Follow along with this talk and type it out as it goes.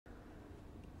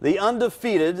The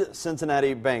undefeated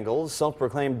Cincinnati Bengals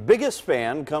self-proclaimed biggest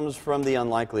fan comes from the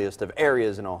unlikeliest of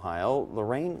areas in Ohio,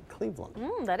 Lorraine, Cleveland.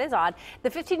 That is odd.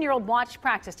 The 15-year-old watched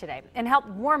practice today and helped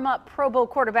warm up Pro Bowl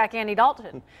quarterback Andy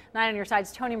Dalton. 9 on your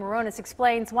side's Tony Moronis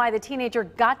explains why the teenager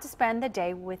got to spend the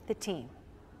day with the team.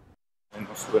 And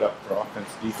we'll split up for offense,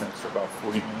 defense for about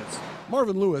 40 minutes.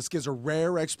 Marvin Lewis gives a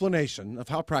rare explanation of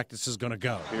how practice is going to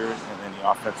go. Here, and then the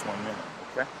offense 1 minute,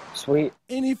 okay? Sweet.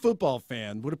 Any football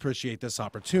fan would appreciate this We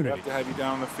opportunity. have to have you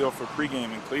down on the field for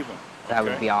pregame in Cleveland. That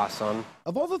okay? would be awesome.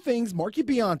 Of all the things Marky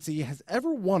Bianci has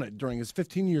ever wanted during his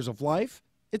 15 years of life,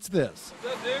 it's this.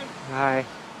 What's up, dude? Hi.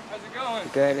 How's it going?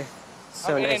 Good.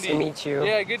 So I'm nice Andy. to meet you.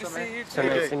 Yeah, good to see you too. So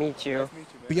nice to meet you.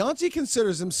 Bianci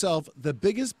considers himself the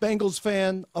biggest Bengals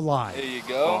fan alive. There you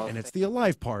go. And it's the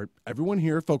alive part everyone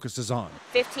here focuses on.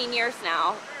 15 years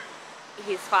now,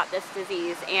 he's fought this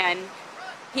disease, and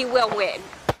he will win.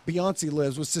 Bianci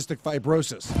lives with cystic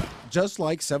fibrosis, just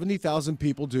like 70,000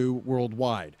 people do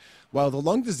worldwide. While the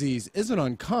lung disease isn't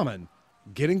uncommon,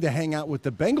 getting to hang out with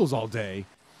the Bengals all day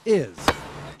is.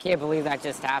 Can't believe that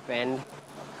just happened.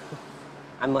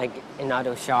 I'm like in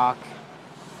utter shock.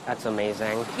 That's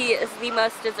amazing. He is the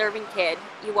most deserving kid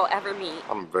you will ever meet.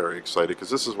 I'm very excited because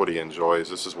this is what he enjoys.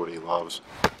 This is what he loves.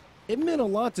 It meant a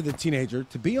lot to the teenager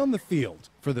to be on the field.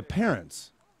 For the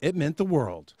parents, it meant the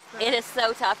world. It is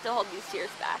so tough to hold these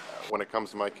tears back. When it comes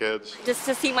to my kids, Just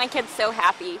to see my kids so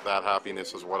happy. that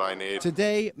happiness is what I need.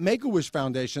 Today, Make-A-Wish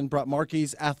Foundation brought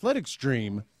Marky's athletics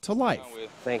dream to life.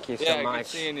 Thank you so Yeah, much. good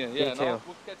seeing you. You Yeah, too. no,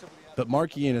 we'll catch up with you. But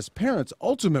Marky and his parents'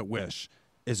 ultimate wish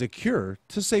is a cure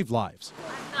to save lives.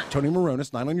 Tony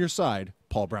Moronis, 9 on your side,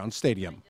 Paul Brown Stadium.